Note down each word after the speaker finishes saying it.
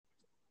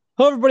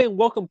Hello, everybody, and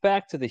welcome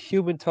back to the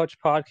Human Touch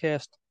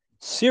Podcast,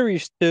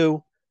 Series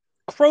 2,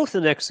 Growth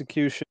and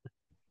Execution,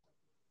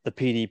 the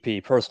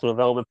PDP, Personal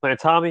Development Plan.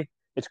 Tommy,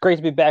 it's great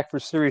to be back for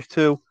Series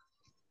 2.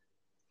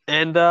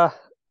 And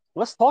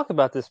let's talk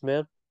about this,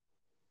 man.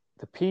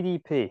 The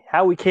PDP,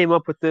 how we came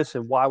up with this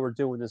and why we're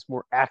doing this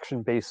more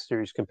action-based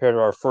series compared to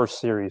our first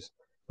series,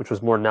 which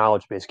was more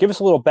knowledge-based. Give us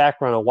a little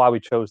background on why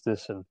we chose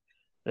this and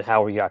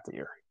how we got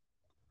here.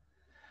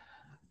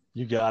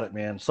 You got it,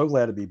 man. So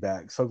glad to be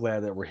back. So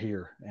glad that we're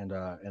here and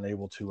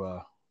able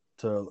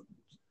to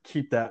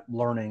keep that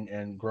learning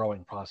and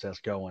growing process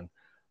going,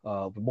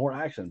 but more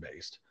action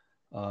based.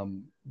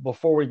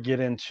 Before we get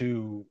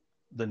into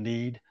the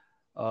need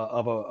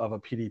of a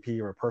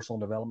PDP or a personal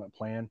development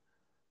plan,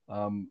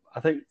 I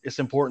think it's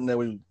important that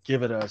we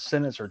give it a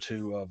sentence or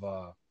two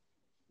of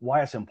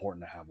why it's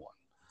important to have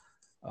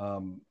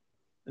one,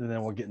 and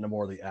then we'll get into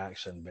more of the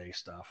action based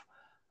stuff.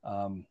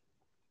 Um,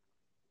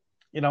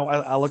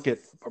 I look at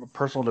a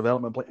personal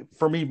development plan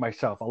for me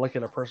myself. I look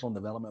at a personal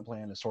development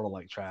plan as sort of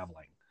like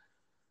traveling.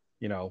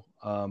 You know,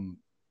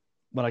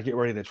 when I get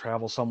ready to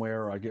travel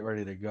somewhere or I get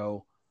ready to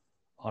go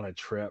on a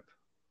trip,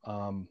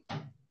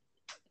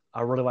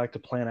 I really like to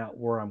plan out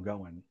where I'm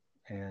going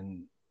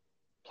and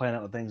plan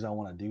out the things I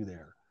want to do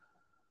there.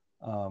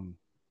 Um,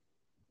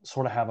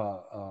 Sort of have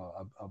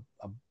a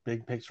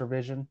big picture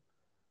vision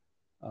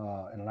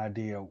and an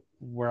idea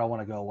where I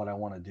want to go, what I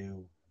want to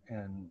do,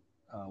 and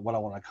what I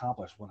want to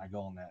accomplish when I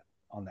go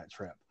on that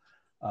trip.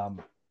 Um,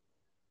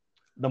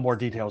 the more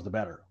details, the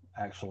better,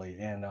 actually.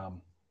 And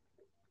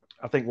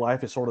I think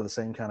life is sort of the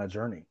same kind of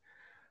journey.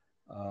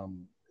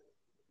 Um,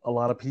 a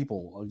lot of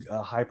people,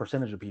 a high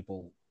percentage of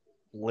people,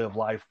 live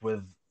life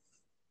with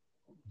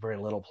very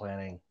little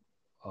planning,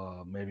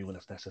 maybe when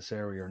it's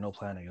necessary, or no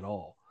planning at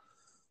all.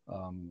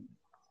 Um,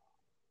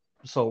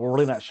 so we're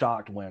really not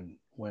shocked when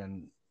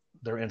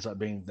there ends up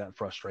being that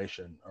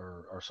frustration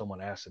or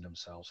someone asking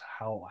themselves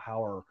how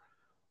or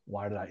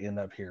why did I end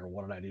up here?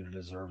 What did I do to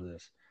deserve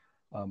this?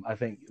 I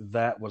think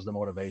that was the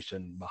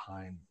motivation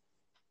behind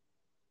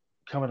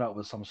coming up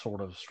with some sort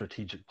of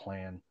strategic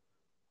plan,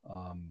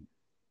 um,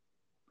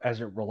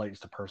 as it relates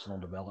to personal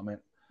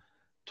development,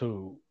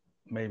 to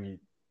maybe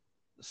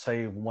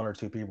save one or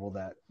two people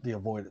that the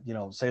avoid,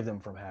 save them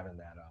from having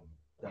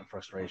that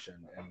frustration.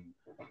 And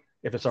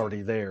if it's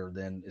already there,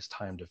 then it's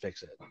time to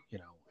fix it.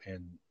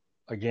 And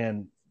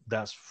again,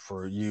 that's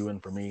for you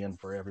and for me and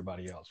for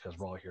everybody else because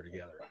we're all here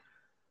together.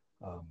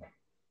 Um,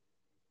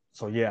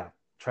 so yeah,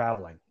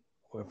 traveling.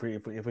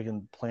 If we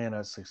can plan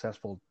a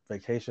successful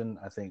vacation,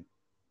 I think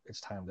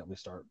it's time that we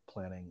start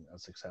planning a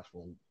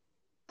successful,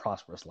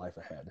 prosperous life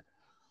ahead.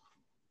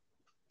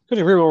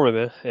 Couldn't agree more with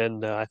it,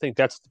 and I think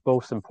that's the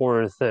most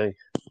important thing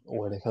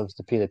when it comes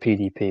to the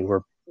PDP.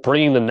 We're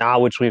bringing the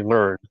knowledge we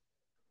learned,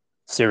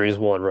 Series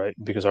 1, right?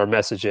 Because our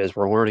message is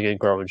we're learning and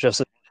growing,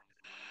 just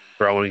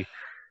growing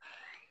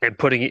and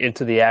putting it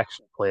into the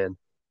action plan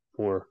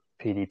for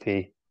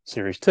PDP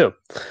Series 2.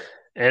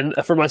 And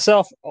for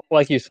myself,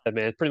 like you said,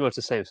 man, pretty much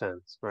the same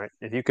sentence, right?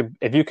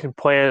 If you can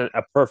plan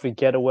a perfect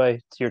getaway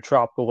to your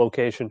tropical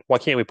location, why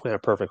can't we plan a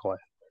perfect life,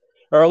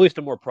 or at least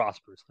a more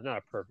prosperous, not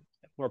a perfect,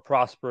 more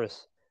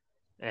prosperous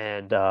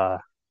and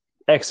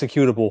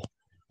executable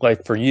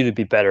life for you to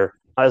be better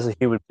as a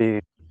human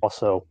being,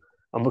 also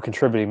I'm a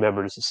contributing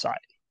member to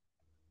society.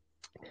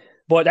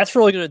 But that's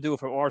really going to do it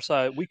from our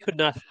side. We could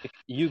not thank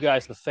you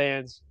guys, the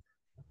fans,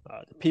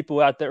 the people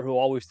out there who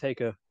always take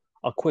a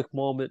quick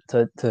moment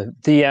to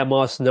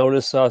DM us,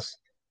 notice us.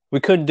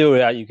 We couldn't do it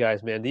without you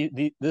guys, man.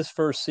 This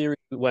first series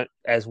went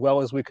as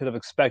well as we could have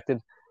expected,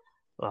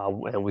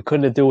 and we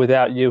couldn't do it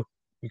without you.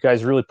 You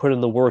guys really put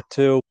in the work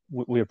too.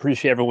 We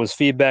appreciate everyone's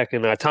feedback.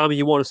 And Tommy,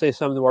 you want to say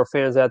something to our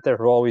fans out there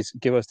who always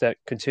give us that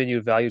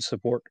continued valued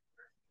support?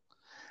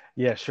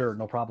 Yeah, sure,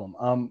 no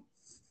problem.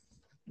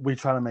 We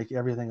try to make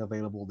everything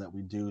available that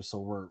we do, so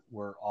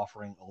we're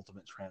offering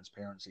ultimate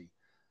transparency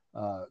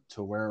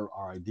to where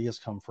our ideas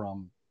come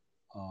from,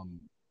 um,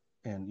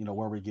 and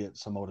where we get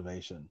some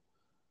motivation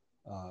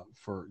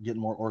for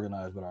getting more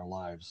organized with our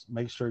lives.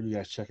 Make sure you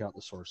guys check out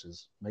the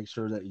sources. Make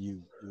sure that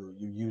you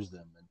use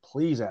them, and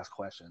please ask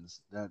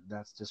questions.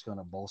 That's just going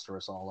to bolster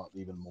us all up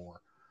even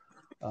more,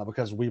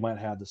 because we might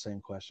have the same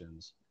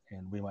questions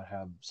and we might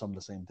have some of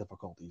the same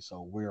difficulties.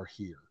 So we're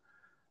here.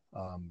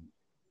 Um,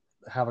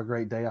 have a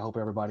great day. I hope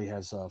everybody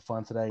has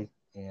fun today,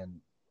 and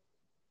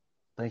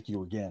thank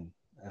you again.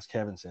 As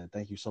Kevin said,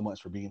 thank you so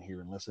much for being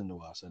here and listening to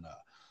us, and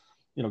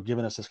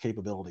giving us this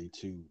capability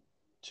to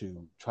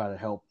try to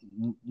help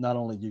not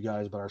only you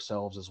guys but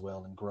ourselves as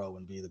well, and grow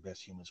and be the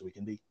best humans we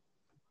can be.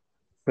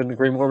 Couldn't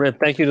agree more, man.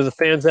 Thank you to the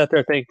fans out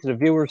there. Thank you to the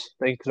viewers.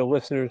 Thank you to the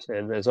listeners.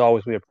 And as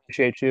always, we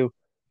appreciate you.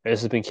 And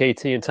this has been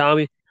KT and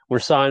Tommy. We're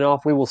signing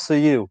off. We will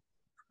see you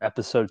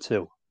episode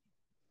 2.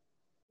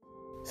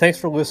 Thanks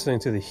for listening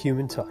to The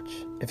Human Touch.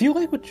 If you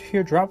like what you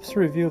hear, drop us a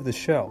review of the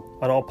show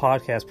on all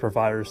podcast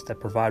providers that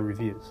provide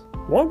reviews.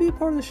 Want to be a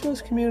part of the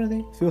show's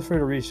community? Feel free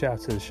to reach out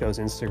to the show's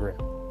Instagram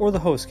or the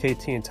host,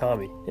 KT and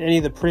Tommy, in any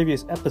of the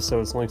previous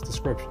episodes' links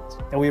descriptions.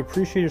 And we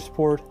appreciate your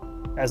support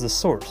as the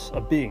source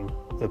of being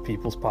the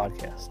People's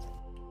Podcast.